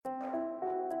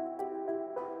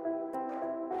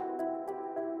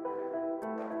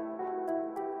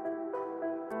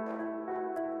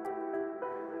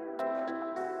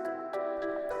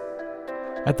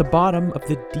At the bottom of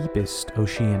the deepest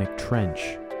oceanic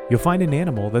trench, you'll find an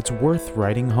animal that's worth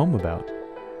writing home about.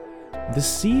 The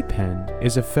sea pen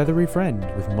is a feathery friend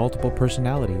with multiple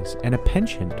personalities and a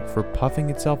penchant for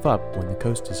puffing itself up when the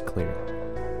coast is clear.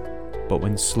 But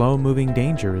when slow-moving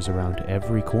danger is around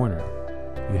every corner,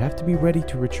 you have to be ready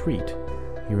to retreat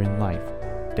here in Life,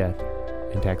 Death,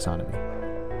 and Taxonomy.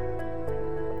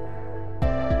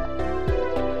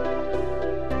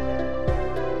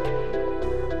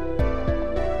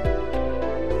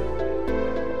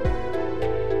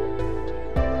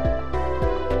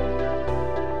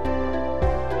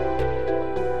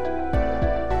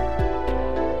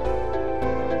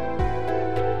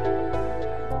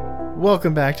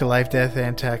 Welcome back to Life, Death,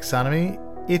 and Taxonomy.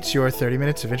 It's your 30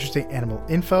 minutes of interesting animal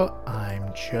info.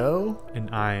 I'm Joe. And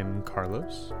I'm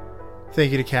Carlos.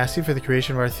 Thank you to Cassie for the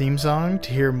creation of our theme song.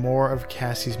 To hear more of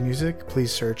Cassie's music,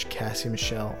 please search Cassie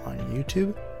Michelle on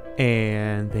YouTube.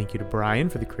 And thank you to Brian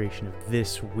for the creation of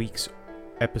this week's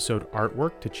episode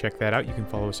artwork. To check that out, you can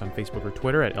follow us on Facebook or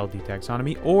Twitter at LD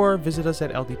Taxonomy or visit us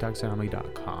at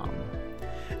ldtaxonomy.com.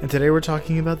 And today we're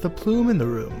talking about the plume in the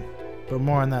room, but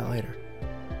more on that later.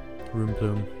 Room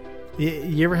plume.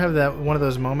 You ever have that one of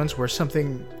those moments where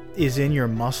something is in your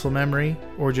muscle memory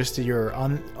or just your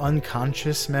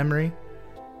unconscious memory,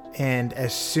 and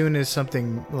as soon as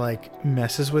something like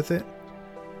messes with it,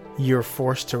 you're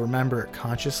forced to remember it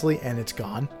consciously and it's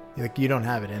gone? Like, you don't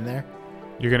have it in there.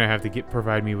 You're gonna have to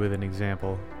provide me with an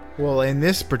example. Well, in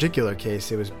this particular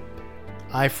case,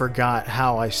 I forgot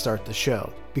how I start the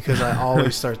show because I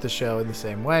always start the show in the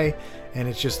same way, and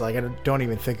it's just like I don't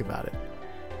even think about it.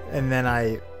 And then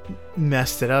I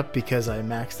messed it up because I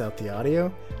maxed out the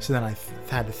audio. So then I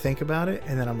had to think about it.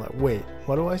 And then I'm like, wait,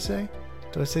 what do I say?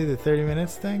 Do I say the 30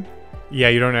 minutes thing? Yeah,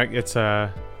 you don't. It's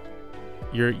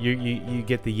you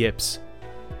get the yips.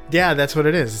 Yeah, that's what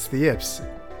it is. It's the yips.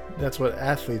 That's what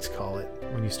athletes call it.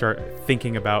 When you start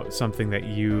thinking about something that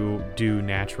you do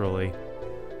naturally,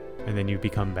 and then you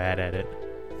become bad at it.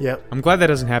 Yep. I'm glad that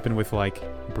doesn't happen with like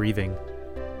breathing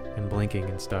and blinking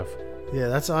and stuff. Yeah,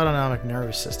 that's autonomic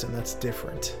nervous system. That's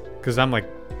different. Because I'm like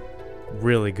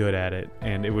really good at it,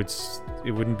 and it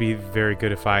wouldn't be very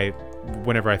good if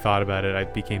whenever I thought about it, I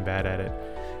became bad at it.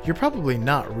 You're probably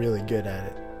not really good at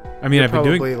it. I mean, I've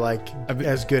been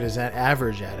as good as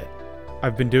average at it.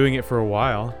 I've been doing it for a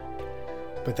while.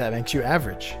 But that makes you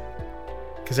average.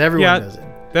 Because everyone does it.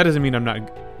 That doesn't mean I'm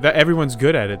not. That everyone's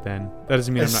good at it. Then that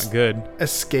doesn't mean I'm not good.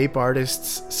 Escape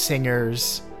artists,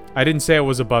 singers. I didn't say I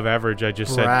was above average. I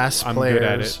just said I'm good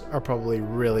at it. Are probably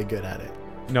really good at it.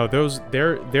 No,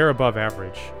 they're above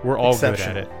average. We're all good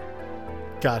at it.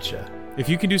 Gotcha. If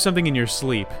you can do something in your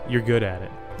sleep, you're good at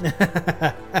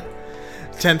it.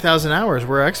 10,000 hours.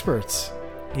 We're experts.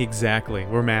 Exactly.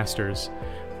 We're masters.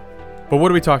 But what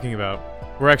are we talking about?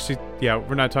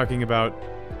 We're not talking about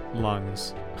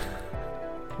lungs.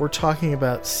 We're talking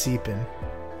about seeping.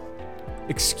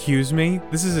 Excuse me?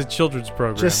 This is a children's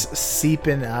program. Just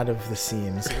seeping out of the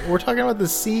seams. We're talking about the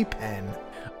sea pen.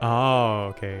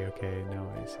 Oh, okay.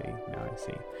 Now I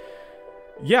see.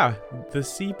 Yeah, the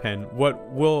sea pen. But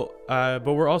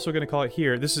we're also going to call it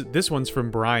here. This one's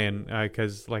from Brian,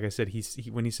 because like I said, he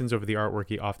when he sends over the artwork,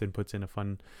 he often puts in a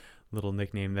fun little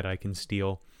nickname that I can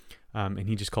steal, and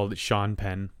he just called it Sean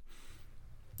Penn.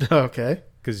 Okay.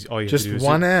 Because all you have just to do is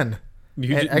one N.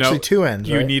 Two N's.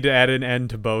 You right? need to add an N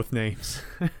to both names.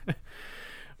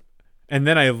 And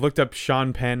then I looked up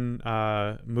Sean Penn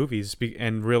movies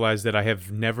and realized that I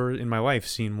have never in my life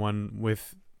seen one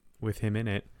with him in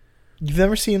it. You've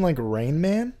never seen like Rain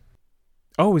Man?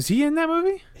 Oh, is he in that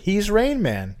movie? He's Rain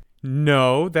Man.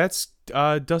 No, that's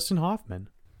Dustin Hoffman.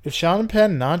 Is Sean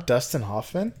Penn not Dustin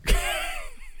Hoffman?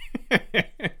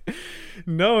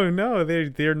 No,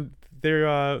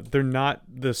 they're not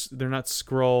this. They're not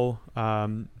Skrull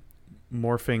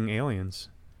morphing aliens.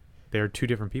 They're two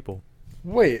different people.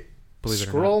 Wait,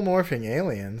 Skrull morphing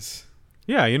aliens?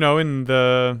 Yeah, in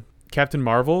the Captain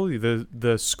Marvel, the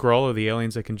Skrull are the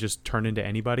aliens that can just turn into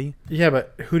anybody. Yeah,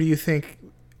 but who do you think?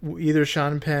 Either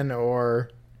Sean Penn or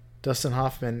Dustin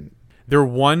Hoffman. They're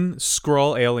one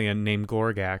Skrull alien named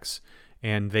Glorgax,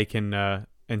 and they can.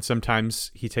 And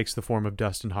sometimes he takes the form of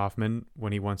Dustin Hoffman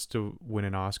when he wants to win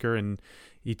an Oscar, and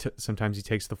sometimes he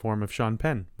takes the form of Sean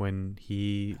Penn when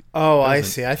he. Oh, doesn't. I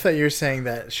see. I thought you were saying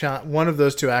that one of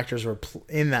those two actors were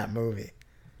in that movie.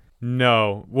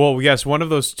 No. Well, yes, one of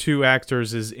those two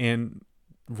actors is in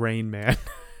Rain Man.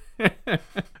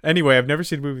 Anyway, I've never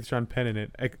seen a movie with Sean Penn in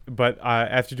it, but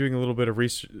after doing a little bit of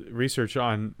research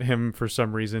on him for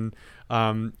some reason,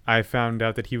 I found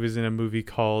out that he was in a movie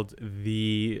called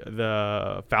the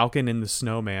Falcon and the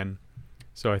Snowman.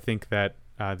 So I think that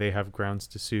they have grounds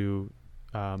to sue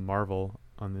Marvel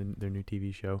on their new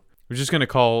TV show. We're just gonna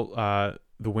call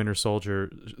the Winter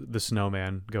Soldier the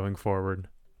Snowman going forward.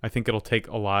 I think it'll take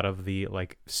a lot of the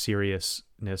like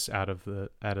seriousness out of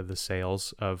the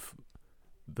sales of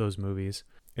those movies.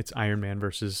 It's Iron Man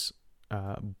versus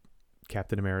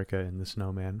Captain America and the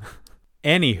Snowman.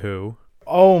 Anywho,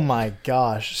 Oh my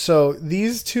gosh. So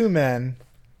these two men,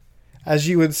 as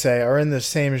you would say, are in the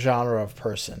same genre of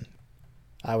person,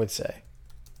 I would say.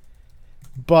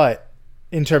 But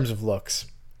in terms of looks.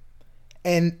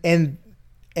 And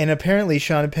apparently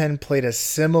Sean Penn played a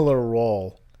similar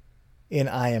role in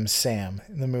I Am Sam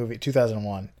in the movie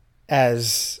 2001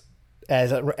 as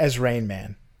Rain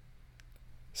Man.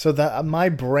 So that my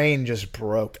brain just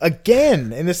broke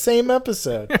again in the same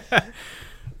episode.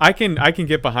 I can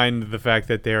get behind the fact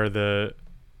that they're the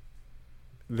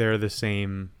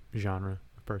same genre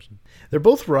of person. They're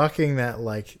both rocking that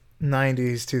like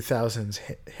 90s 2000s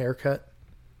haircut.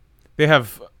 They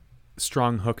have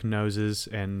strong hook noses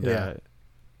and Yeah.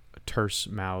 terse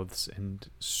mouths and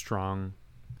strong.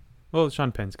 Well,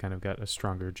 Sean Penn's kind of got a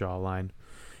stronger jawline.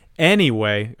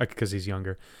 Anyway, because he's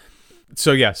younger.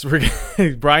 So yes,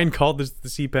 Brian called this the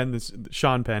C Pen, this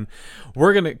Sean Penn.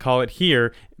 We're gonna call it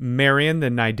here Marion the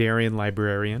Nidarian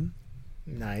Librarian.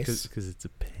 Nice. Because it's a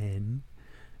pen,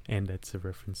 and that's a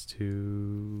reference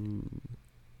to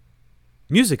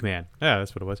Music Man. Yeah,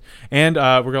 that's what it was. And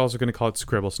we're also gonna call it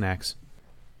Scribble Snacks.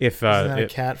 If Isn't that a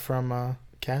cat from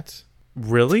Cats?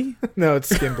 Really? No, it's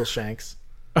Skimble Shanks.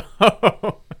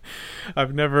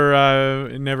 I've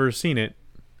never seen it,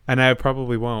 and I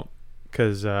probably won't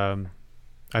because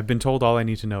I've been told all I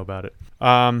need to know about it.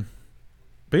 But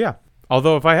yeah,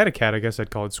 although if I had a cat, I guess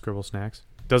I'd call it Scribble Snacks.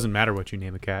 Doesn't matter what you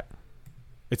name a cat.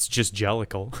 It's just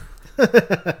Jellicle.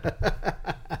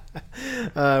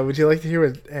 Would you like to hear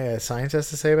what science has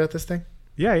to say about this thing?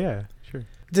 Yeah, sure.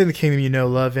 It's in the kingdom you know,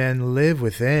 love, and live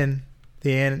within.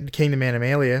 The kingdom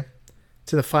Animalia.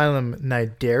 It's in the phylum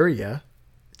Nidaria.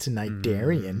 It's a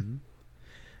Nidarian. Mm-hmm.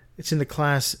 It's in the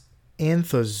class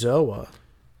Anthozoa.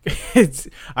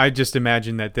 I just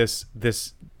imagine that this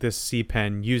C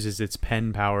Pen uses its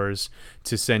pen powers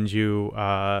to send you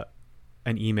an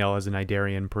email as a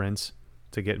Nidarian prince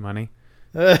to get money.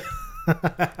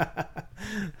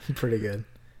 Pretty good.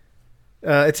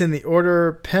 It's in the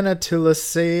order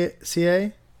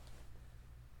Pentatulaceae. Do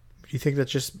you think that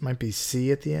just might be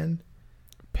C at the end?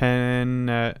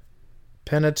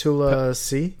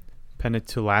 Pentatulaceae?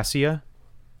 Pentatulacea?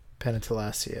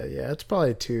 Pentatulacea. Yeah, it's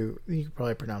probably two. You can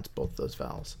probably pronounce both those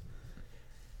vowels.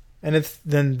 And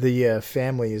then the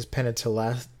family is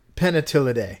Pentatilidae.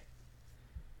 Penatellidae.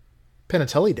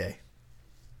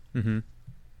 Mm-hmm.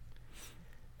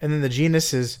 And then the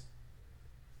genus is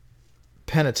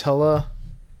Penatella.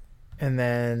 And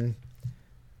then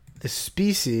the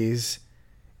species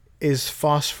is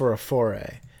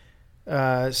Phosphorophore.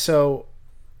 So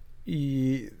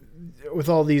with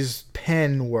all these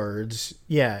pen words,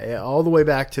 yeah, all the way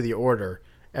back to the order,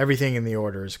 everything in the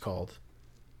order is called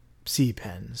C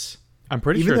pens. I'm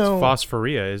pretty sure it's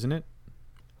Phosphoria, isn't it?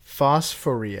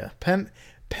 Phosphoria.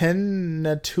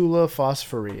 Pennatula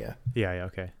phosphoria. Yeah,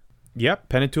 okay. Yep,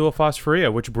 Pennatula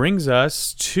phosphoria, which brings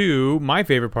us to my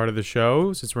favorite part of the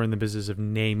show, since we're in the business of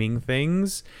naming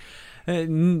things,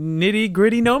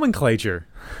 nitty-gritty nomenclature.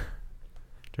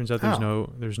 Turns out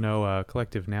there's no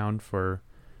collective noun for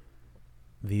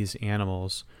these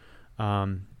animals.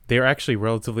 They're actually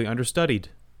relatively understudied,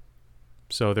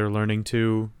 so they're learning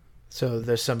to. So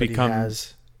there's somebody become, who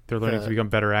has. They're learning to become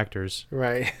better actors,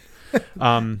 right?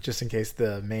 Just in case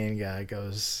the main guy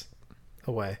goes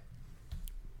away.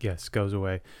 Yes, goes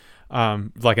away.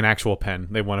 Like an actual pen.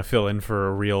 They want to fill in for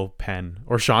a real pen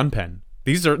or Sean Penn.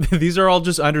 These are all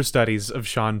just understudies of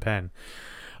Sean Penn.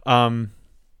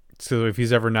 So if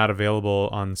he's ever not available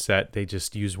on set, they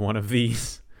just use one of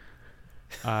these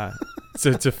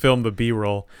to film the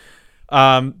B-roll.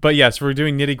 But yes, we're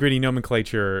doing nitty-gritty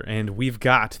nomenclature, and we've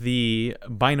got the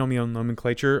binomial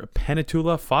nomenclature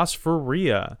Pennatula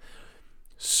phosphoria.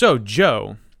 So,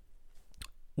 Joe,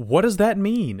 what does that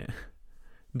mean?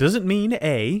 Does it mean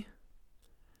A,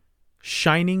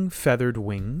 shining feathered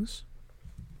wings,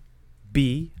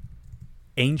 B,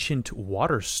 ancient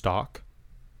water stalk,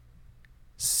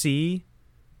 C,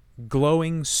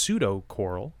 glowing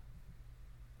pseudo-coral,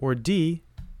 or D,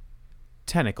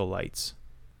 tentacle lights,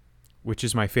 which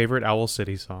is my favorite Owl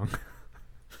City song.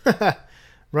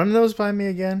 Run those by me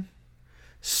again.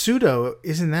 Pseudo,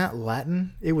 isn't that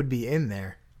Latin? It would be in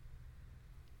there.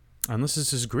 Unless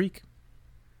this is Greek.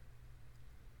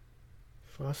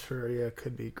 Phosphoria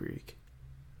could be Greek.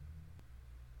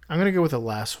 I'm going to go with the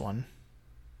last one.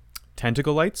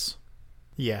 Tentacle lights?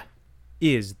 Yeah.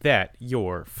 Is that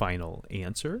your final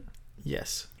answer?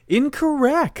 Yes.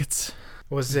 Incorrect.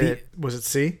 Was it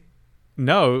C?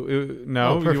 No.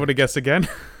 No. perfect. You want to guess again?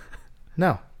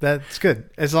 No, that's good.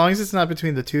 As long as it's not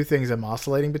between the two things I'm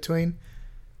oscillating between.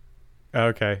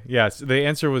 Okay. Yes. The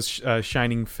answer was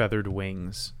shining feathered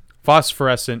wings.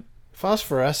 Phosphorescent.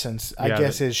 Phosphorescence, I Yeah,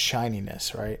 guess, is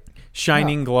shininess, right?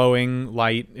 Shining, glowing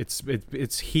light. It's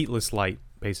heatless light,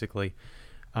 basically.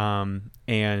 And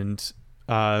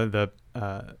the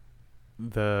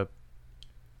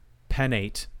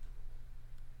pennate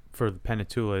for the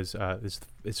Pennatula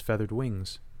is feathered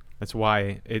wings. That's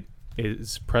why it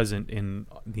is present in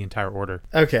the entire order.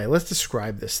 Okay, let's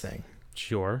describe this thing.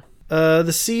 Sure.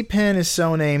 The C pen is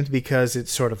so named because it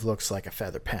sort of looks like a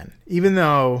feather pen. Even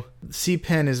though C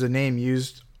pen is a name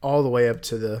used all the way up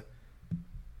to the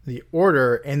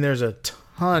order, and there's a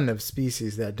ton of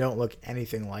species that don't look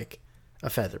anything like a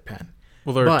feather pen.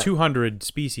 Well, there are 200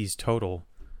 species total,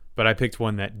 but I picked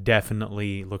one that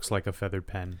definitely looks like a feathered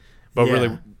pen. But Yeah.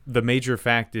 really, the major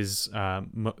fact is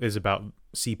about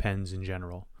C pens in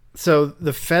general. So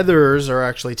the feathers are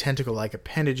actually tentacle-like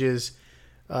appendages.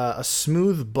 A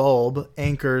smooth bulb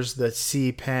anchors the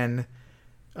C pen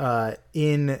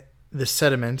in the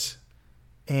sediment,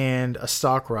 and a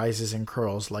stalk rises and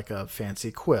curls like a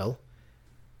fancy quill.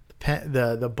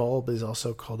 The bulb is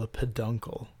also called a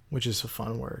peduncle, which is a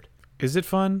fun word. Is it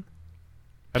fun?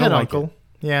 I don't like Peduncle.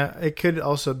 it. Yeah, it could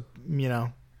also,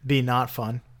 be not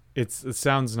fun. It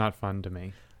sounds not fun to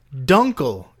me.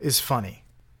 Dunkel is funny.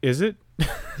 Is it?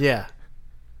 Yeah.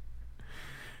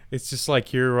 It's just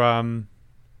like your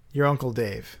Your Uncle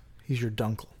Dave. He's your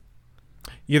dunkel.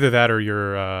 either that or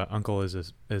your uncle is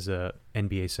a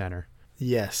NBA center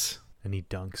Yes. and he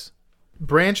dunks.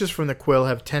 Branches from the quill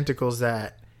have tentacles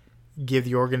that give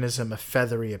the organism a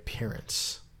feathery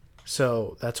appearance.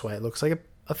 So that's why it looks like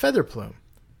a feather plume.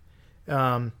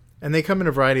 And they come in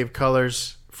a variety of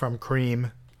colors, from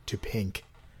cream to pink.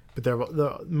 But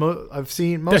I've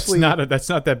seen mostly... That's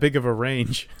not that big of a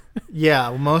range.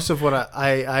 Yeah, most of what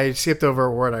I skipped over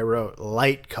a word I wrote.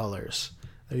 Light colors.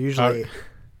 They're usually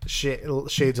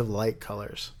shades of light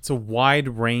colors. It's a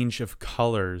wide range of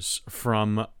colors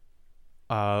from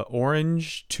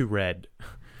orange to red.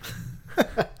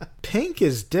 Pink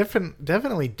is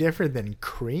definitely different than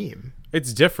cream.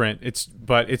 It's different.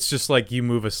 But it's just like you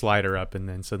move a slider up and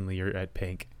then suddenly you're at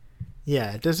pink.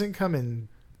 Yeah, it doesn't come in.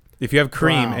 If you have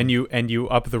cream brown. and you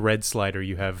up the red slider,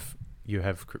 you have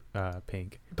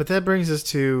pink. But that brings us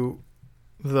to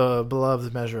the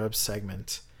beloved Measure Up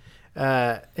segment.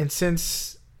 And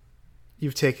since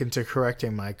you've taken to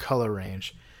correcting my color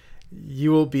range,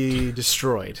 you will be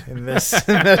destroyed in this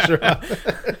Measure Up.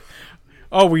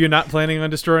 Oh, were you not planning on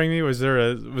destroying me? Was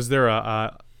there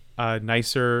a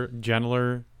nicer,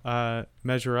 gentler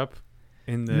measure up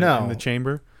in the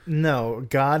chamber? No,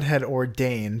 God had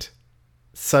ordained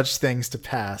such things to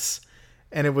pass,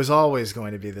 and it was always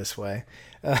going to be this way.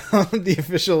 The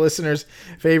official listener's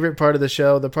favorite part of the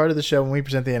show, the part of the show when we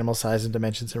present the animal size and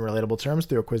dimensions in relatable terms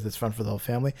through a quiz that's fun for the whole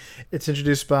family. It's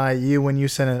introduced by you when you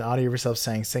send an audio of yourself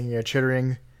saying, singing, or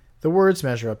chittering the words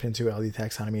Measure Up into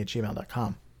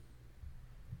ldtaxonomy@gmail.com.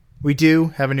 We do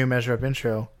have a new Measure Up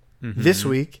intro this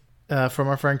week from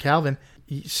our friend Calvin.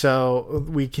 So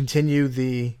we continue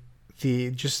the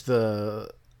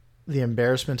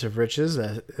embarrassment of riches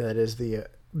that is the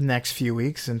next few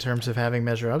weeks in terms of having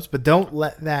Measure Ups, but don't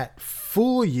let that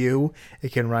fool you.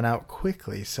 It can run out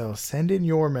quickly. So send in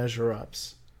your Measure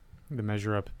Ups. The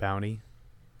Measure Up bounty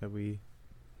that we've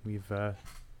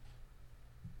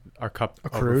our cup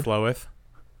Accrued? overfloweth.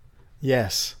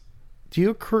 Yes. Do you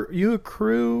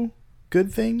accrue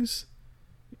good things?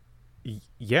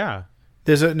 Yeah.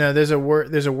 There's a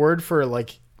word for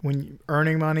like when you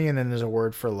earning money, and then there's a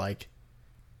word for like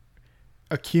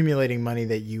accumulating money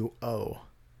that you owe.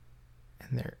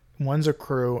 And one's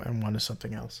accrue and one is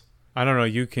something else. I don't know.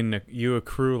 You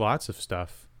accrue lots of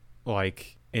stuff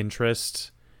like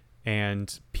interest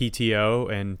and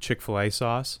PTO and Chick-fil-A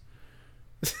sauce.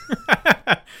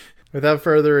 Without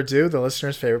further ado, the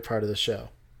listener's favorite part of the show.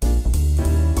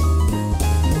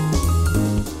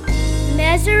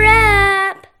 Measure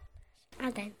up.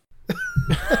 I'm done.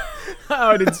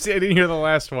 Oh, I didn't hear the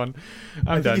last one.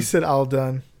 I think done. he said all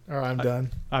done or I'm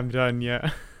done. I'm done.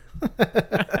 Yeah.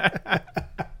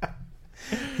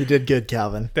 You did good,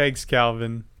 Calvin. Thanks,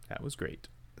 Calvin. That was great.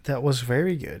 That was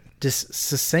very good. Just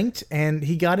succinct, and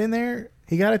he got in there.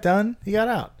 He got it done. He got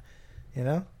out.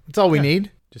 That's all we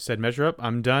need. Just said measure up.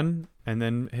 I'm done, and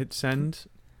then hit send,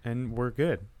 and we're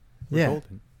good. We're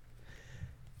golden.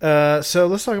 So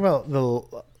let's talk about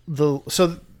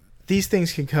so these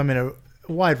things can come in a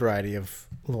wide variety of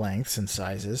lengths and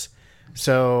sizes.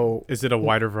 So Is it a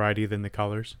wider variety than the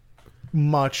colors?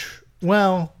 much,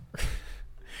 well,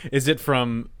 Is it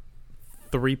from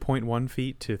 3.1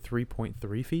 feet to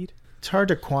 3.3 feet? it's hard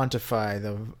to quantify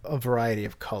a variety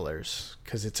of colors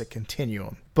because it's a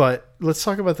continuum. But let's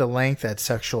talk about the length at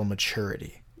sexual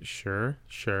maturity, Sure.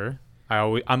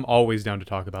 I'm always down to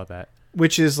talk about that.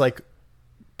 which is like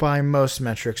by most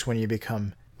metrics when you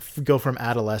go from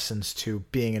adolescence to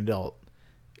being adult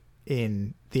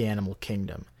in the animal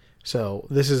kingdom. So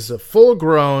this is a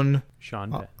full-grown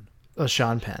Sean Penn.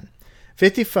 Sean Penn.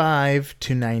 55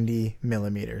 to 90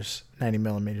 millimeters. 90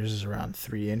 millimeters is around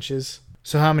 3 inches.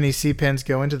 So how many sea pens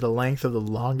go into the length of the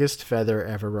longest feather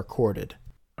ever recorded?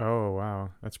 Oh, wow.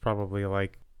 That's probably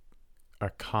like a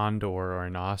condor or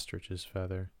an ostrich's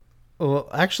feather. Well,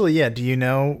 actually, yeah. Do you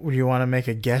want to make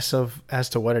a guess as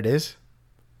to what it is?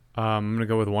 I'm going to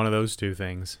go with one of those two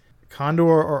things. Condor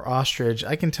or ostrich?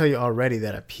 I can tell you already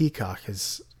that a peacock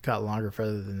has got longer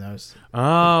feather than those.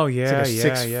 Oh, It's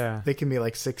yeah, like yeah. They can be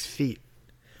like 6 feet,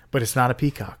 but it's not a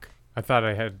peacock. I thought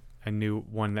I knew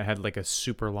one that had like a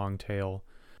super long tail,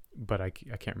 but I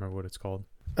can't remember what it's called.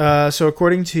 So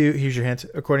here's your hint.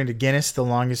 According to Guinness, the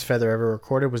longest feather ever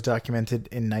recorded was documented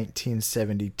in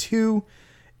 1972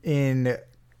 in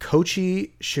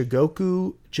Kochi,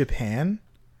 Shigoku, Japan.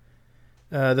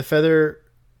 The feather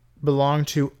belonged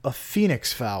to a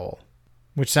phoenix fowl,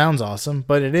 which sounds awesome,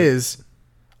 but it is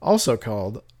also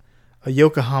called a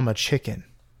Yokohama chicken.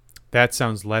 That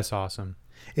sounds less awesome.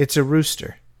 It's a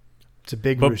rooster. It's a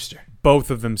big rooster. Both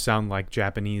of them sound like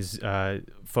Japanese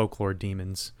folklore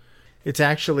demons. It's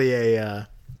actually a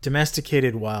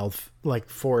domesticated wild, like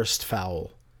forest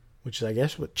fowl, which is, I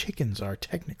guess, what chickens are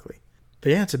technically.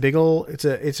 But yeah, it's a big old. It's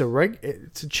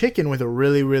a chicken with a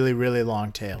really, really, really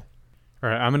long tail. All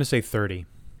right, I'm going to say 30.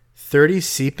 30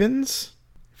 sepens.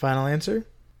 Final answer.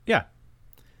 Yeah.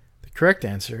 The correct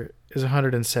answer is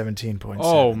 117.7.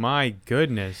 Oh my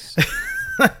goodness.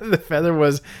 The feather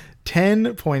was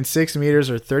 10.6 meters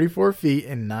or 34 feet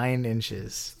and 9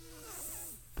 inches.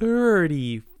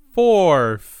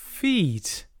 34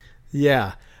 feet.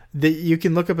 Yeah. You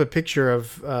can look up a picture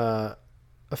of a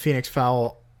phoenix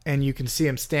fowl and you can see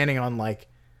him standing on like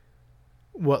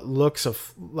what looks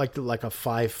like a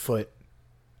 5 foot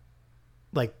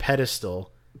like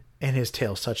pedestal and his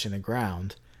tail's touching the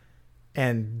ground.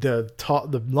 And the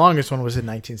longest one was in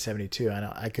 1972.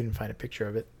 I couldn't find a picture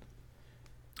of it.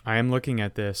 I am looking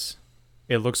at this.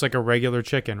 It looks like a regular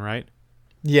chicken, right?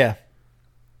 Yeah.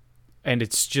 And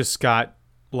it's just got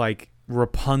like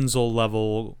Rapunzel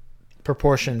level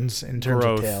Proportions in terms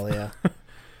growth. of tail, yeah.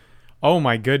 Oh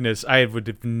my goodness. I would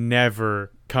have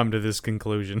never come to this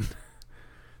conclusion.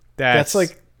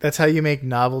 That's how you make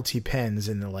novelty pens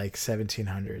in the like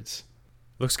 1700s.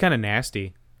 Looks kind of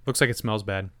nasty. Looks like it smells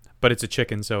bad. But it's a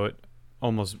chicken, so it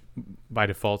almost by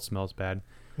default smells bad.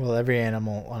 Well, every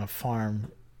animal on a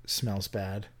farm smells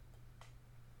bad.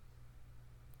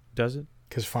 Does it?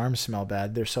 Because farms smell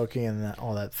bad. They're soaking in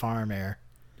all that farm air.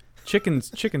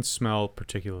 Chickens smell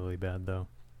particularly bad, though.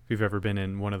 If you've ever been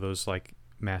in one of those like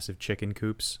massive chicken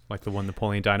coops, like the one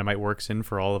Napoleon Dynamite works in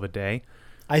for all of a day.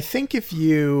 I think if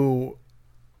you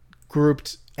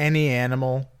grouped any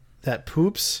animal that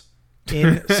poops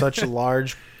in such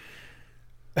large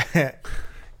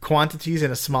quantities in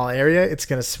a small area, it's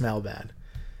going to smell bad.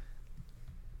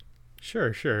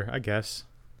 Sure, I guess.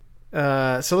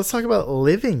 So let's talk about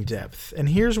living depth. And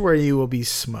here's where you will be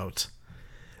smote.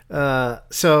 They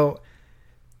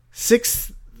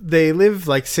live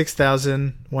like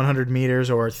 6,100 meters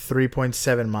or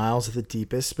 3.7 miles at the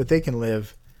deepest, but they can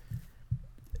live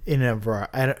in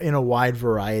a wide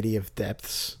variety of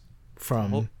depths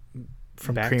from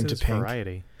cream to pink.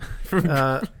 Variety.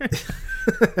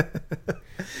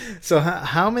 So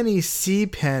how many sea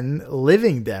pen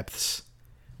living depths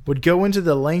would go into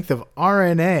the length of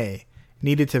RNA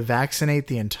needed to vaccinate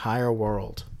the entire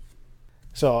world?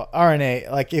 So RNA,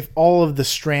 like if all of the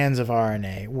strands of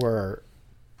RNA were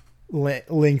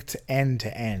linked end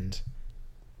to end.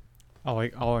 All I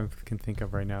can think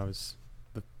of right now is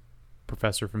the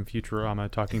professor from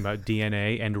Futurama talking about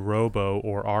DNA and robo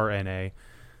or RNA.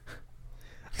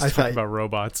 He's talking about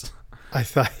robots. I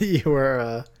thought you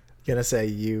were gonna say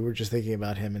you were just thinking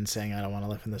about him and saying I don't want to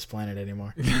live on this planet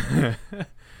anymore.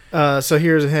 So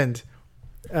here's a hint.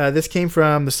 This came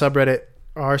from the subreddit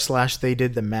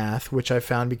r/theydidthemath, which I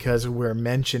found because we're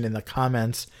mentioned in the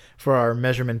comments for our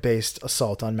measurement-based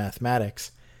assault on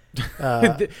mathematics.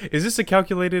 Is this a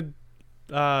calculated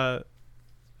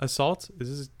assault?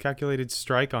 Is this a calculated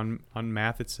strike on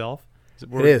math itself?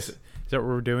 It is. Is that what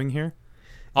we're doing here?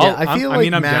 Yeah,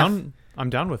 I'm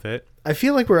down with it. I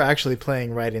feel like we're actually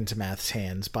playing right into math's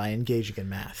hands by engaging in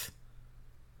math.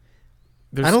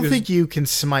 I don't think you can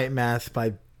smite math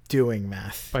by doing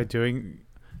math. By doing...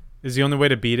 Is the only way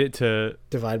to beat it to...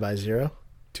 Divide by 0?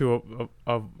 To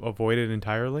avoid it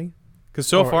entirely? Because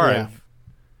so far,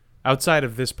 outside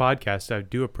of this podcast, I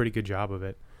do a pretty good job of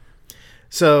it.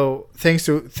 So thanks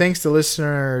to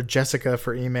listener Jessica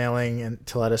for emailing and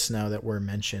to let us know that we're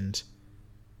mentioned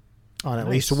on at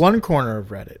least one corner of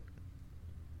Reddit.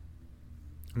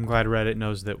 I'm glad Reddit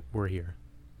knows that we're here.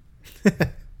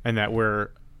 And that we're...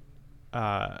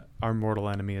 our mortal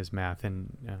enemy is math,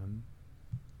 and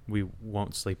we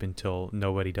won't sleep until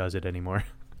nobody does it anymore.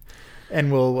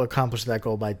 And we'll accomplish that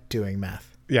goal by doing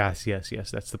math. Yes,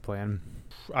 that's the plan.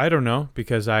 I don't know,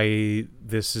 because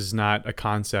this is not a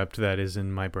concept that is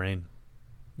in my brain.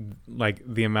 Like,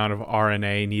 the amount of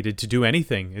RNA needed to do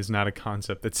anything is not a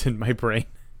concept that's in my brain.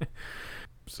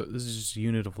 So this is just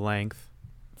unit of length.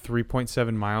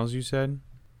 3.7 miles, you said?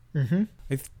 Mm-hmm.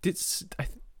 I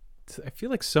feel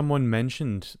like someone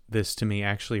mentioned this to me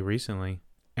actually recently.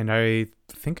 And I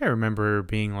think I remember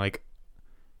being like,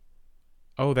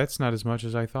 oh, that's not as much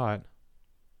as I thought.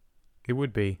 It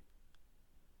would be.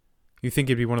 You think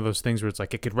it'd be one of those things where it's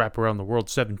like it could wrap around the world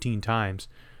 17 times.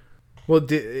 Well,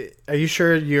 are you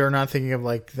sure you're not thinking of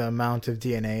like the amount of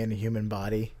DNA in a human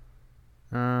body?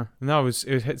 No,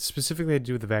 it had specifically had to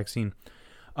do with the vaccine.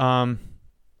 I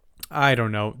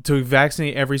don't know. To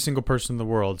vaccinate every single person in the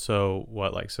world, so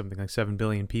what, like something like 7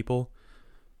 billion people?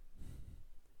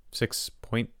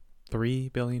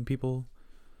 6.3 billion people?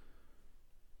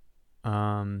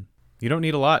 You don't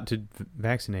need a lot to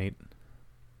vaccinate.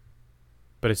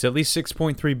 But it's at least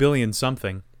 6.3 billion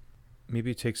something.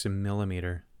 Maybe it takes a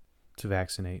millimeter to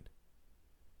vaccinate.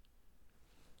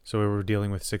 So we were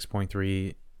dealing with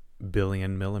 6.3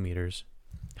 billion millimeters.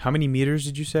 How many meters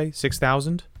did you say?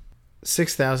 6,000?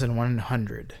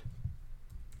 6,100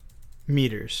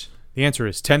 meters. The answer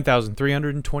is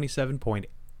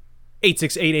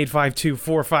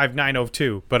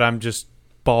 10,327.86885245902. But I'm just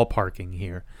ballparking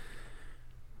here.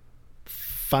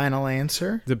 Final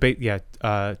answer?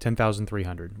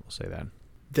 10,300. We'll say that.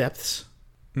 Depths?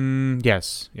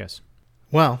 Yes.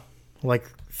 Well, like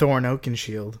Thor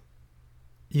Oakenshield,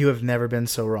 you have never been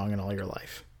so wrong in all your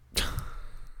life.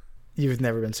 You've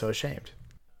never been so ashamed.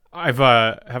 Have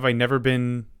I never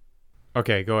been...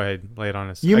 Okay, go ahead. Lay it on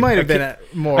us. You might have been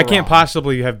more I can't wrong.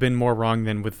 possibly have been more wrong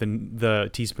than with the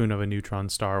teaspoon of a neutron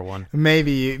star one.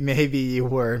 Maybe you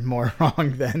were more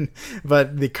wrong then.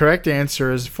 But the correct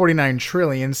answer is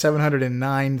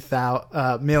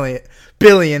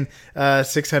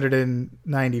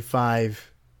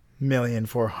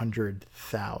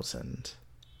 49,695,400,000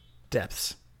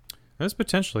 depths. That's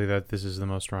potentially that this is the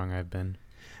most wrong I've been.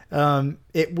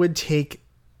 It would take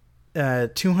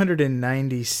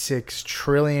 296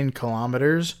 trillion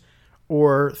kilometers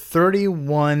or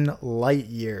 31 light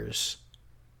years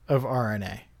of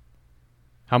RNA.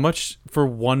 How much for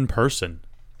one person?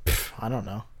 I don't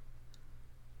know.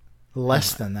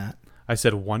 Less than that. I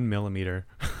said 1 millimeter.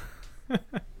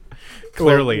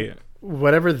 Clearly. Well,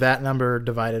 whatever that number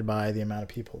divided by the amount of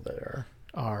people that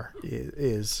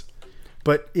is.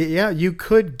 But yeah, you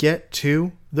could get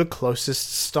to the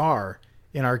closest star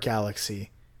in our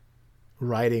galaxy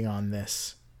riding on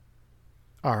this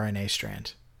RNA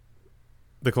strand.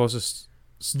 The closest...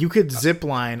 You could zip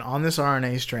line on this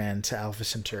RNA strand to Alpha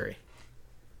Centauri.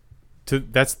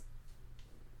 That's...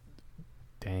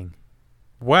 Dang.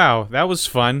 Wow, that was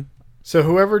fun. So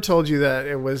whoever told you that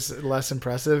it was less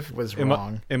impressive was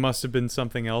wrong. It must have been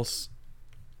something else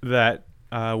that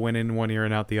went in one ear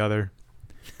and out the other.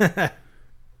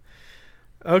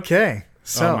 Okay.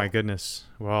 So, oh my goodness.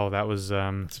 Well, that was...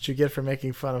 That's what you get for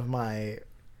making fun of my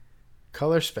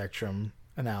color spectrum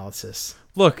analysis.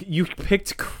 Look, you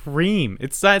picked cream.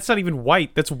 It's not even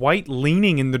white. That's white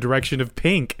leaning in the direction of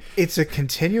pink. It's a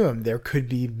continuum. There could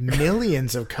be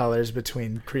millions of colors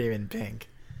between cream and pink.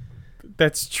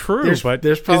 That's true, but...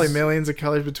 There's probably millions of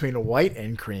colors between white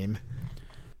and cream.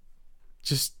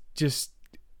 Just...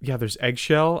 Yeah, there's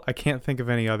eggshell. I can't think of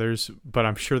any others, but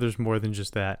I'm sure there's more than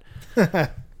just that.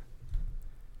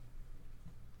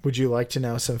 Would you like to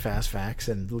know some fast facts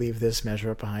and leave this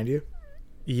measure up behind you?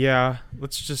 Yeah,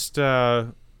 let's just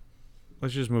move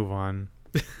on.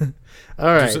 All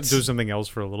right. Do something else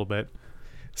for a little bit.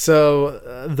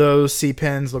 So those sea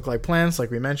pens look like plants, like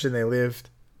we mentioned. They live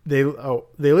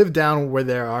down where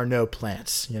there are no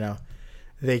plants. You know,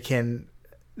 they can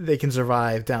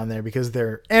survive down there because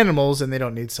they're animals and they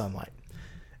don't need sunlight.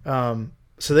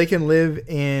 So they can live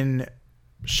in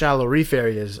shallow reef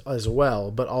areas as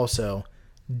well, but also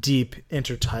deep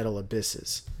intertidal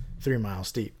abysses, 3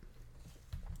 miles deep.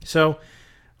 So,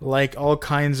 like all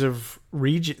kinds of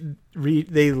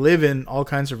they live in all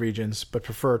kinds of regions, but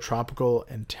prefer tropical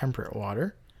and temperate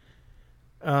water.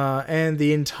 And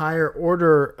the entire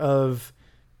order of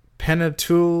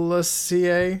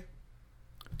Pennatulaceae,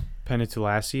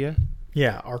 Pennatulaceae?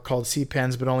 yeah, are called sea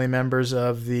pens, but only members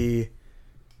of the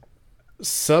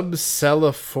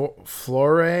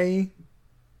Subcelliflorae.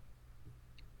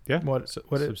 Yeah. What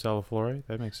Subcelliflorae?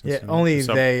 That makes sense. Yeah, only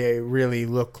they really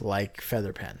look like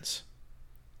feather pens.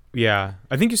 Yeah,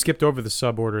 I think you skipped over the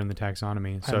suborder in the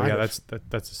taxonomy. So yeah, have.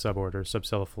 that's a suborder,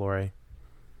 Subcelliflorae.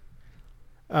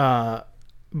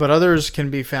 But others can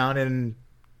be found in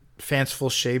fanciful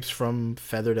shapes from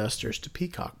feather dusters to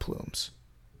peacock plumes.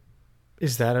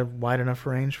 Is that a wide enough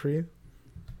range for you?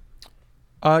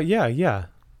 Yeah.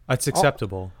 It's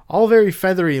acceptable. All very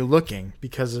feathery looking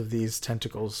because of these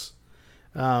tentacles.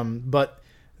 But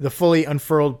the fully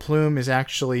unfurled plume is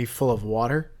actually full of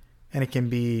water, and it can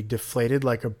be deflated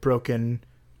like a broken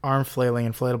arm flailing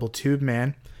inflatable tube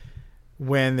man.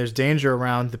 When there's danger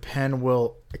around, the pen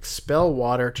will expel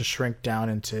water to shrink down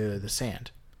into the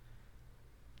sand.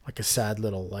 Like a sad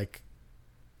little,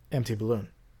 empty balloon.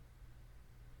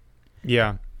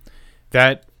 Yeah.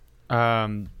 That,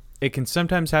 it can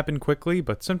sometimes happen quickly,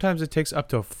 but sometimes it takes up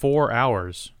to 4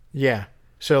 hours. Yeah.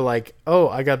 So I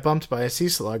got bumped by a sea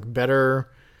slug.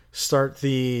 Better start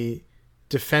the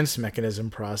defense mechanism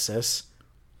process.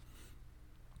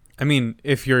 I mean,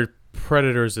 if your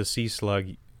predator is a sea slug,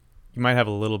 you might have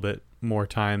a little bit more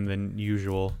time than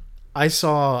usual. I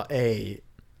saw a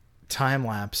time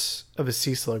lapse of a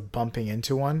sea slug bumping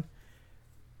into one,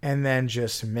 and then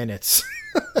just minutes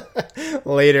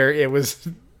later it was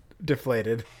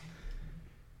deflated.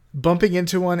 Bumping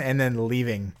into one and then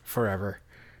leaving forever.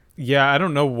 Yeah, I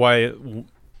don't know why I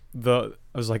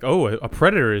was like, oh, a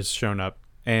predator has shown up,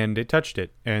 and it touched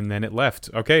it, and then it left.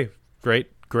 Okay, great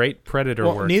predator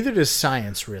work. Neither does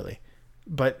science really,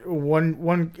 but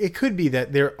one it could be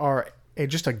that there are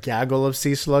just a gaggle of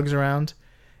sea slugs around,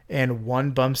 and one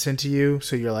bumps into you,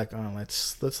 so you're like, oh,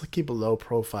 let's keep a low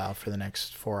profile for the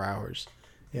next 4 hours,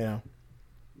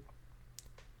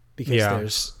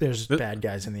 because there's bad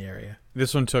guys in the area.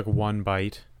 This one took one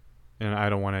bite, and I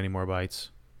don't want any more bites.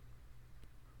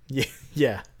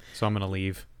 Yeah. So I'm gonna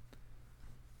leave.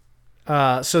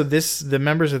 So the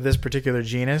members of this particular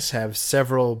genus have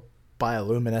several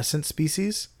bioluminescent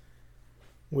species,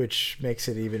 which makes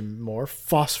it even more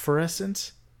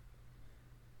phosphorescent.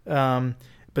 But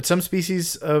some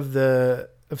species of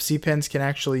sea pens can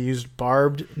actually use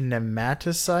barbed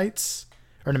nematocytes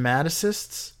or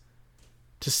nematocysts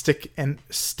to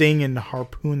sting and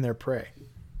harpoon their prey.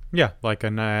 Yeah, like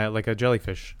a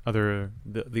jellyfish.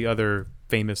 The other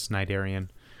famous cnidarian.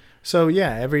 So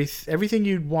yeah, everything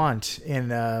you'd want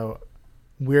in a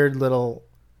weird little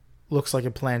looks like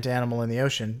a plant animal in the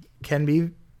ocean can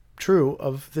be true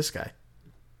of this guy.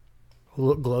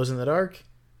 Glows in the dark,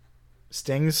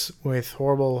 stings with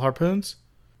horrible harpoons.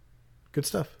 Good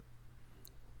stuff.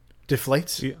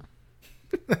 Deflates. Yeah.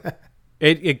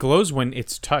 It glows when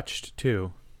it's touched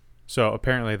too. So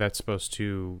apparently that's supposed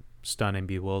to stun and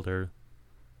bewilder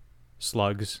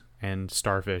slugs and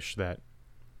starfish that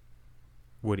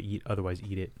would otherwise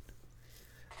eat it.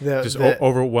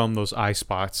 Overwhelm those eye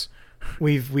spots.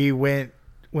 When we went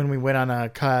on a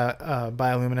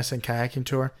bioluminescent kayaking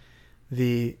tour,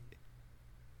 the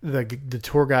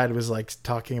tour guide was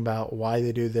talking about why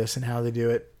they do this and how they do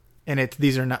it, and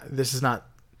this is not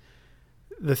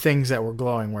the things that were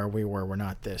glowing where we were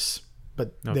not this,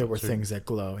 but there were things that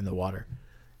glow in the water,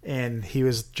 and he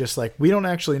was just like, we don't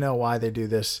actually know why they do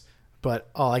this,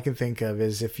 but all I can think of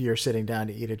is if you're sitting down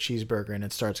to eat a cheeseburger and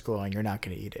it starts glowing, you're not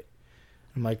going to eat it.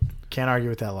 I'm like, can't argue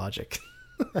with that logic.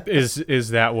 Is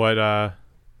that what? I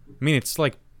mean, it's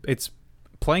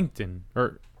plankton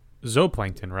or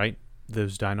zooplankton, right?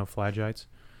 Those dinoflagellates.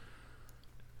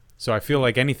 So I feel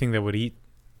like anything that would eat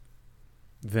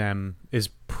them is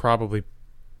probably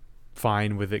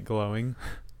fine with it glowing.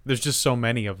 There's just so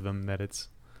many of them that it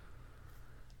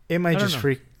might just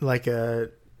freak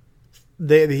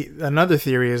another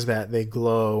theory is that they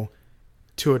glow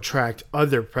to attract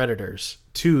other predators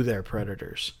to their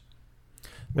predators,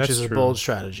 which is true. A bold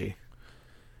strategy.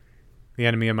 The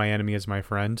enemy of my enemy is my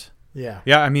friend. Yeah.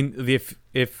 Yeah, I mean, if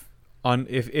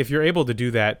you're able to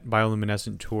do that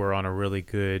bioluminescent tour on a really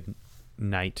good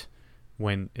night,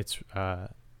 when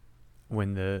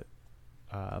the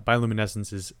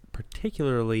bioluminescence is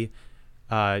particularly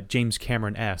James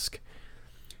Cameron-esque,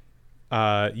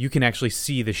 you can actually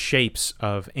see the shapes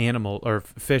of animal or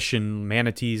fish and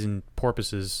manatees and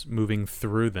porpoises moving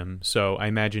through them. So I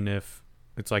imagine if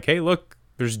it's like, hey, look,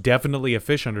 there's definitely a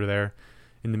fish under there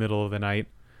in the middle of the night,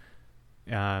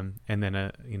 and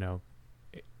then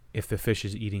if the fish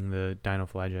is eating the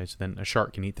dinoflagellates, then a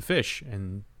shark can eat the fish,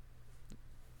 and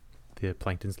the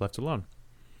plankton's left alone.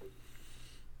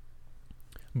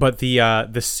 But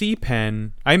the sea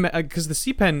pen, because the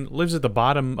sea pen lives at the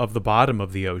bottom of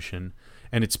the ocean,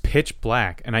 and it's pitch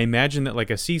black. And I imagine that like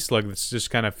a sea slug that's just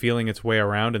kind of feeling its way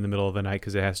around in the middle of the night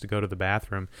because it has to go to the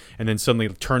bathroom, and then suddenly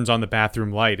turns on the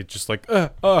bathroom light. It's just like,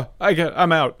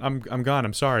 I'm out. I'm gone.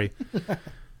 I'm sorry. It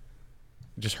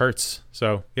just hurts.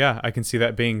 So yeah, I can see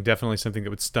that being definitely something that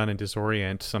would stun and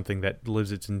disorient something that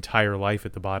lives its entire life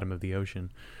at the bottom of the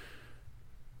ocean.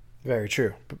 Very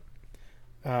true.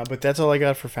 But that's all I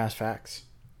got for fast facts.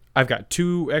 I've got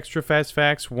 2 extra fast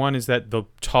facts. One is that the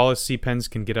tallest sea pens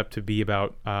can get up to be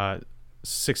about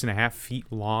 6.5 feet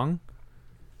long.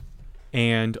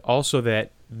 And also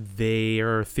that they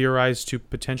are theorized to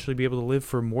potentially be able to live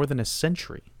for more than a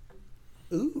century.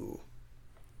 Ooh.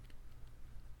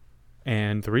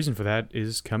 And the reason for that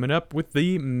is coming up with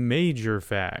the major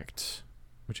fact,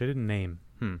 which I didn't name.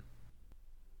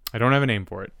 I don't have a name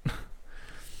for it.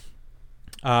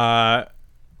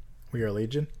 We are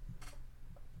Legion?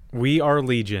 We are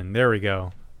Legion. There we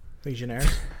go.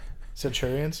 Legionnaires?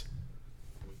 Centurions?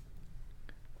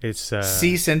 It's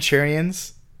Sea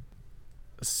Centurions?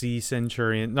 Sea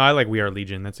Centurion. No, I like We Are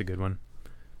Legion. That's a good one.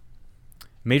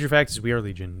 Major fact is We Are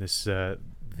Legion. The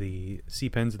sea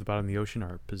pens at the bottom of the ocean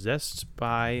are possessed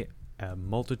by a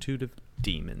multitude of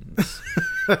demons.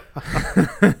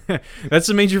 That's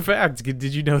a major fact.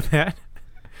 Did you know that?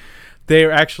 They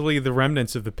are actually the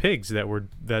remnants of the pigs that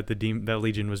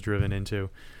Legion was driven into,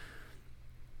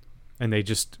 and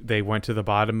they went to the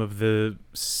bottom of the,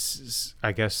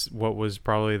 I guess what was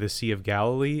probably the Sea of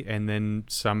Galilee, and then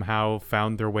somehow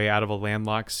found their way out of a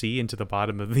landlocked sea into the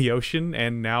bottom of the ocean,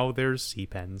 and now there's sea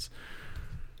pens.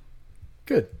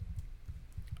 Good.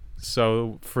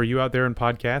 So for you out there in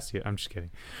podcasts, yeah, I'm just kidding.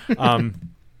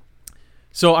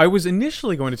 So I was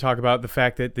initially going to talk about the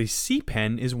fact that the sea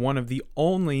pen is one of the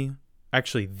only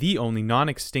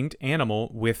non-extinct animal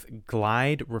with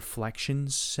glide reflection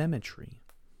symmetry.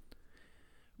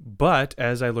 But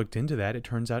as I looked into that, it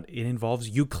turns out it involves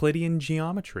Euclidean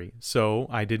geometry. So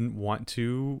I didn't want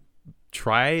to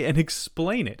try and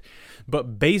explain it.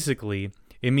 But basically,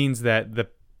 it means that the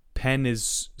pen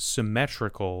is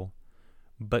symmetrical,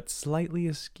 but slightly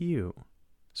askew.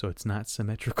 So it's not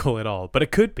symmetrical at all. But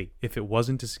it could be if it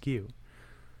wasn't askew.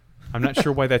 I'm not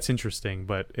sure why that's interesting,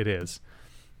 but it is.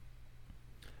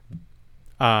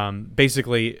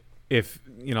 Basically, if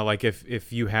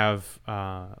you have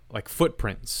like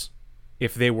footprints,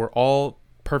 if they were all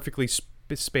perfectly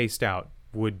spaced out,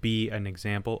 would be an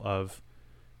example of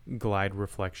glide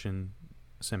reflection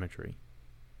symmetry.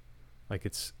 Like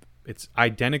it's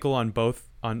identical on both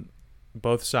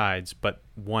sides, but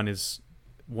one is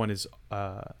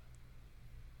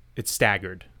it's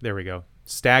staggered. There we go.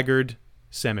 Staggered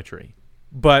symmetry.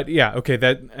 But yeah, okay,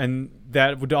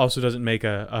 that would also doesn't make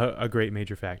a great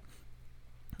major fact.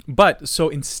 But so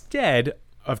instead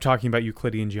of talking about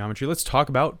Euclidean geometry, let's talk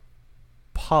about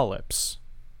polyps.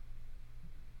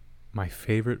 My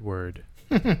favorite word.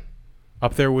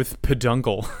 Up there with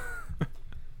peduncle.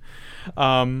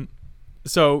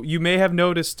 So you may have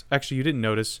noticed, actually you didn't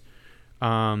notice,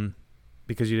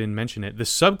 because you didn't mention it, the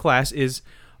subclass is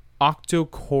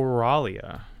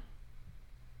Octocoralia,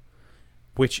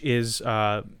 which is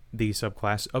the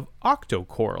subclass of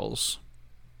octocorals.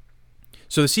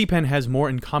 So the sea pen has more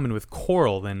in common with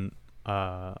coral than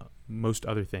most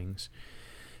other things.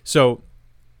 So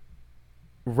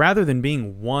rather than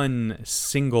being one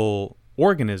single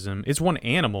organism, it's one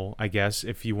animal, I guess,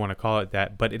 if you want to call it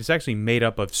that, but it's actually made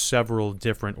up of several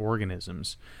different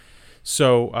organisms.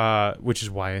 So, which is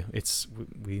why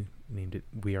we named it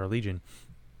We Are Legion.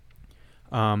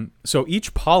 So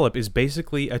each polyp is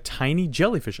basically a tiny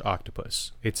jellyfish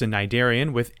octopus. It's a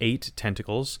cnidarian with 8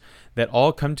 tentacles that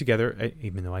all come together,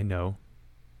 even though I know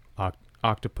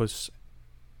octopuses,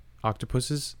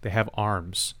 they have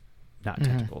arms, not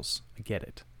tentacles. I get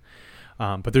it.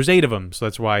 But there's 8 of them, so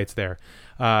that's why it's there.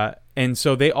 And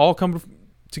so they all come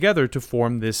together to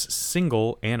form this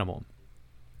single animal.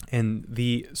 And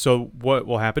so what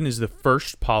will happen is the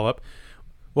first polyp,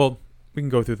 well, we can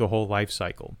go through the whole life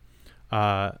cycle.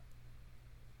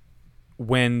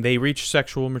 When they reach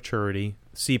sexual maturity,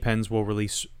 sea pens will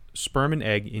release sperm and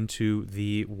egg into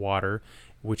the water,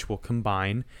 which will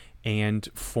combine and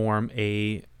form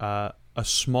a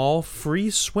small,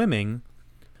 free-swimming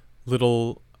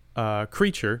little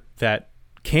creature that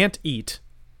can't eat,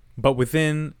 but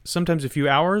within sometimes a few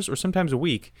hours or sometimes a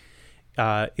week,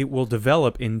 it will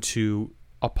develop into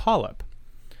a polyp,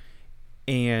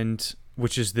 and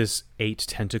which is this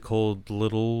 8-tentacled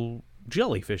little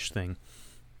jellyfish thing.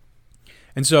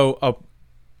 And so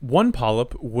one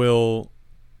polyp will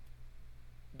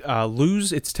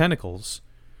lose its tentacles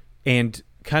and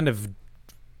kind of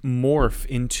morph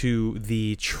into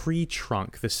the tree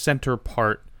trunk, the center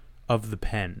part of the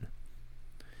pen.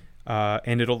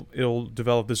 And it'll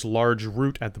develop this large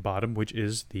root at the bottom, which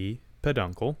is the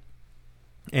peduncle,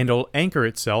 and it'll anchor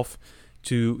itself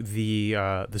to the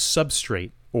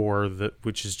substrate,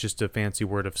 which is just a fancy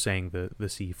word of saying the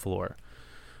sea floor,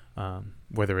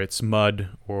 whether it's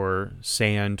mud or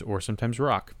sand or sometimes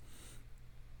rock.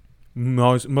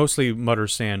 Mostly mud or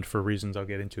sand for reasons I'll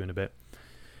get into in a bit.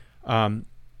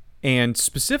 And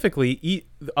specifically,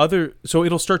 so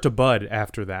it'll start to bud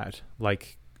after that,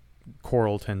 like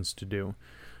coral tends to do.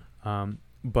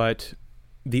 But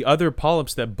the other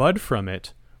polyps that bud from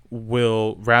it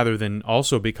will, rather than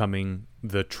also becoming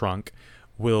the trunk,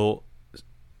 will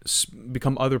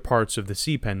become other parts of the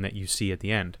sea pen that you see at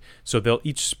the end. So they'll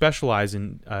each specialize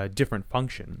in a different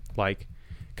function, kind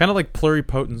of like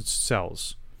pluripotent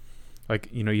cells. Like,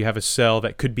 you have a cell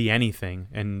that could be anything,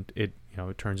 and it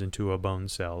turns into a bone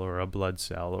cell or a blood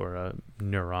cell or a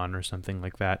neuron or something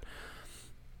like that.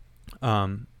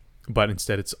 But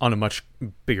instead it's on a much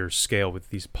bigger scale with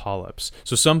these polyps.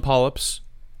 So some polyps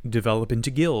develop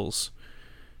into gills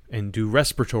and do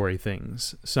respiratory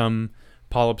things. Some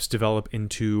polyps develop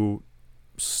into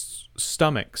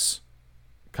stomachs,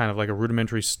 kind of like a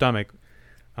rudimentary stomach.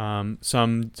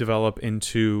 Some develop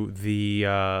into the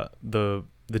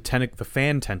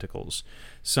fan tentacles,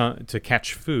 some to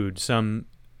catch food. Some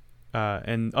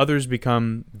and others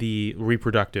become the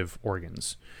reproductive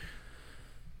organs.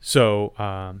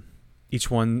 So each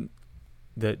one,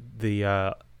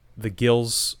 the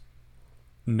gills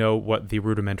know what the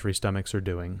rudimentary stomachs are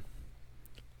doing.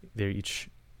 They're each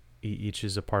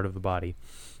is a part of the body.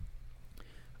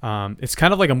 It's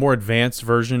kind of like a more advanced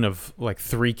version of like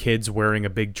 3 kids wearing a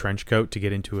big trench coat to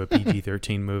get into a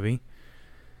PG-13 movie.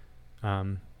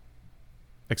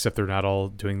 Except they're not all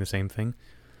doing the same thing.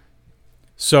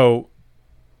 So,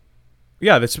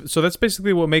 yeah, that's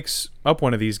basically what makes up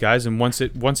one of these guys. And once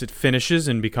it finishes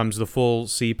and becomes the full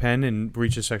sea pen and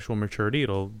reaches sexual maturity,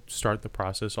 it'll start the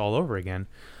process all over again.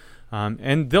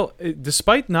 And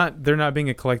despite there not being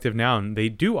a collective noun, they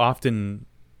do often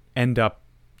end up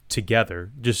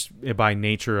together just by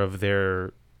nature of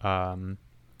their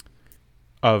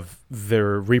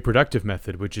reproductive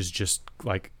method, which is just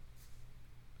like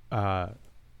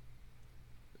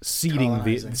seeding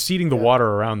the water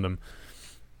around them.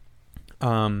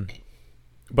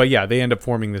 But yeah, they end up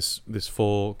forming this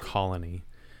full colony.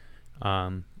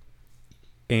 And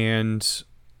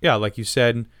yeah, like you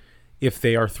said, if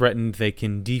they are threatened, they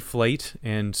can deflate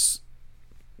and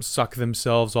suck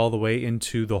themselves all the way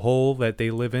into the hole that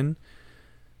they live in.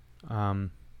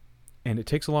 And it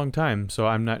takes a long time, so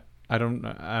I'm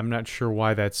not sure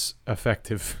why that's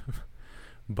effective,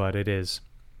 but it is.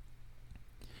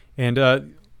 And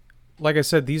like I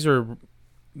said, these are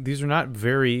not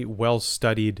very well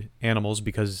studied animals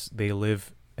because they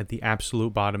live at the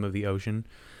absolute bottom of the ocean,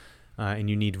 and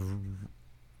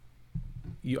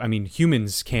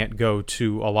humans can't go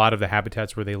to a lot of the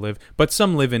habitats where they live, but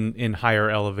some live in higher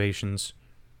elevations,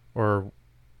 or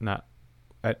not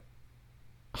at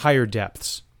higher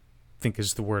depths, I think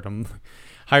is the word.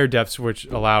 Higher depths, which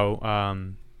allow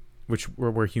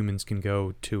where humans can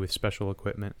go to with special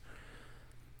equipment.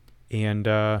 And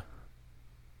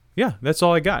yeah, that's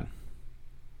all I got.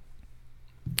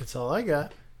 That's all I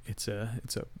got. It's a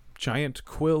giant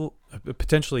quill, a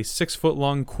potentially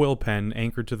 6-foot-long quill pen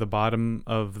anchored to the bottom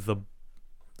of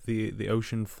the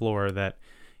ocean floor that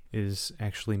is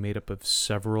actually made up of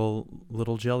several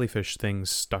little jellyfish things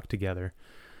stuck together.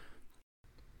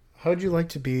 How would you like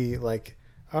to be like,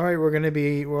 all right,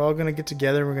 we're all gonna get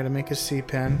together, we're gonna make a sea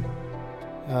pen.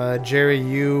 Jerry,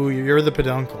 you're the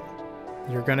peduncle.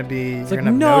 You're gonna have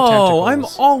no tentacles. I'm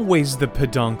always the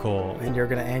peduncle. And you're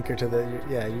gonna anchor to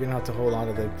you're gonna have to hold on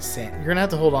to the sand. You're gonna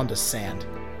have to hold on to sand.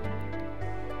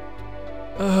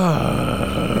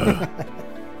 And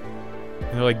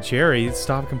they're like, Jerry,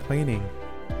 stop complaining.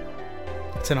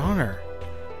 It's an honor.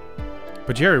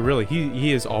 But Jerry, really,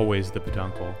 he is always the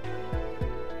peduncle.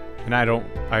 And I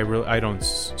don't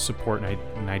support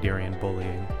Nigerian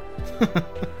bullying.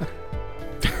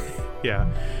 Yeah.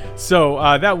 So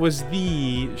that was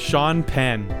the Sean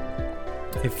Penn.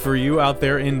 If for you out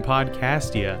there in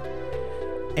Podcastia,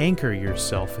 anchor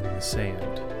yourself in the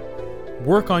sand.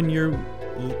 Work on your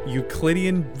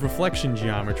Euclidean reflection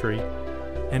geometry,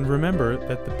 and remember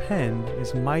that the pen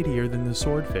is mightier than the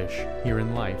swordfish here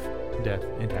in life, death,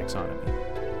 and taxonomy.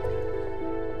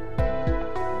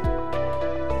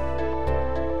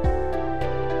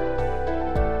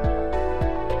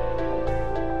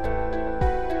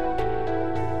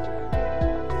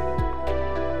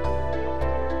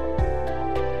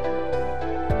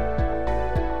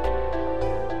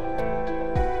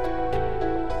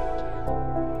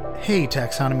 Hey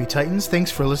Taxonomy Titans,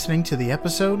 thanks for listening to the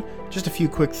episode. Just a few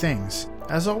quick things.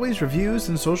 As always, reviews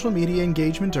and social media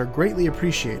engagement are greatly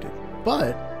appreciated,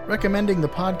 but recommending the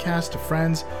podcast to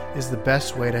friends is the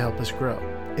best way to help us grow.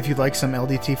 If you'd like some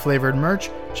LDT flavored merch,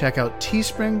 check out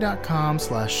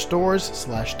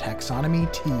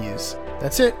teespring.com/stores/taxonomyteas.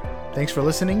 That's it. Thanks for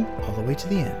listening all the way to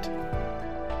the end.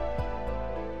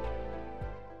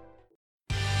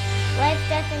 Life,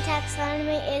 Death, and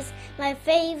Taxonomy is my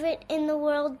favorite in the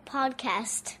world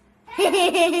podcast.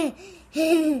 The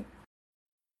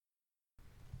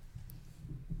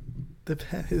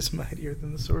pen is mightier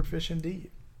than the swordfish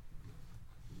indeed.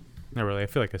 Not really. I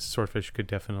feel like a swordfish could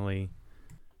definitely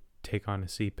take on a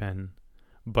sea pen.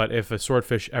 But if a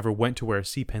swordfish ever went to where a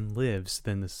sea pen lives,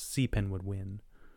 then the sea pen would win.